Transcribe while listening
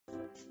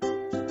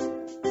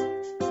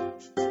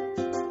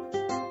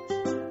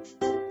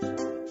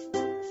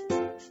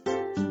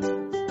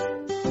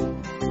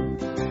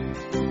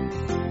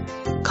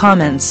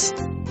comments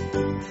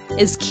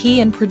is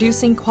key in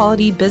producing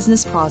quality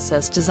business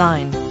process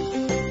design.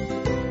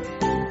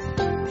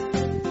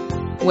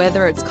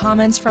 Whether it's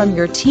comments from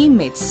your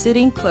teammates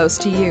sitting close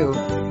to you,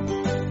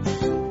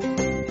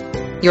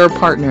 your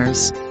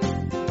partners,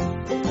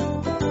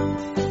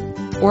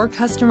 or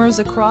customers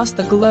across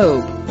the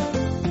globe,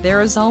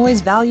 there is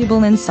always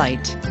valuable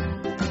insight.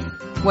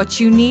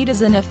 What you need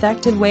is an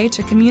effective way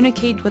to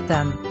communicate with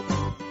them,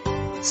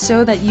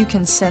 so that you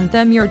can send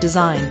them your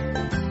design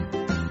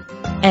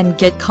and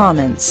get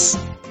comments.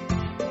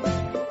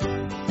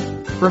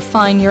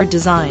 Refine your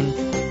design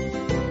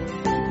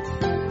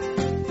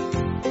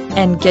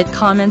and get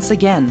comments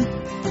again.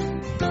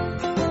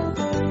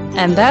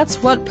 And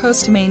that's what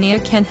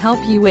PostMania can help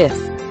you with.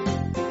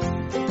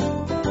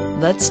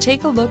 Let's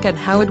take a look at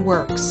how it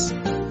works.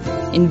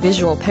 In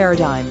Visual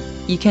Paradigm,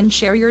 you can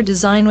share your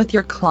design with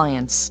your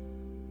clients.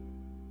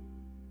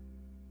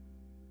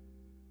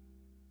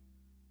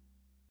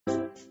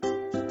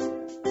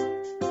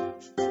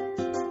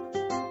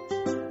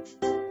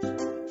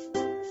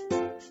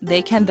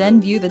 They can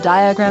then view the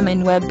diagram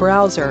in web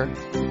browser.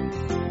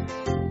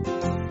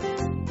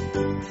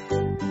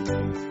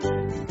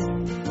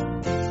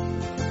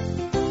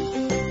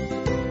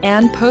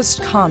 And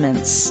post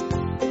comments.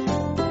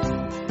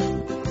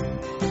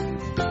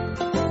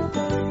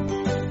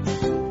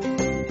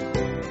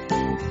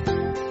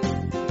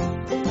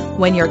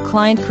 When your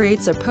client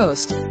creates a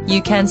post,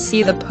 you can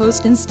see the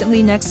post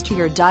instantly next to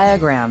your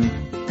diagram.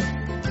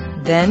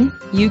 Then,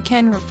 you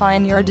can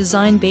refine your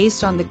design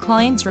based on the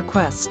client's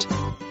request.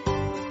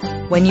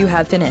 When you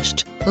have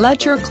finished,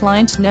 let your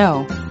client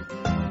know.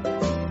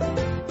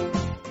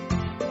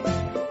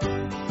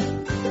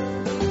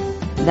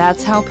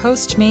 That's how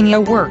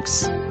PostMania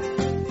works.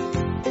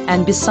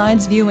 And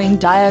besides viewing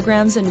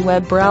diagrams in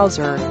web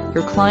browser,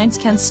 your clients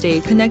can stay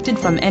connected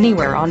from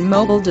anywhere on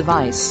mobile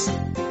device.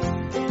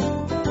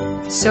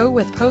 So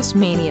with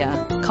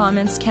PostMania,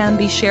 comments can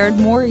be shared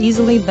more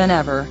easily than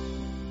ever.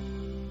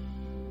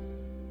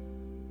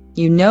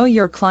 You know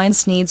your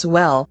clients' needs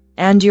well,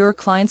 and your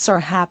clients are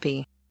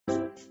happy.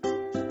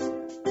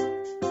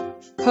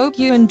 Hope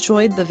you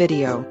enjoyed the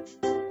video.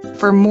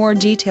 For more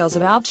details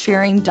about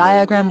sharing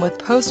diagram with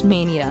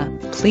PostMania,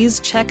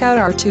 please check out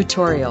our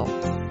tutorial.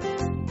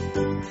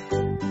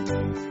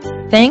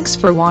 Thanks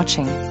for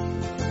watching.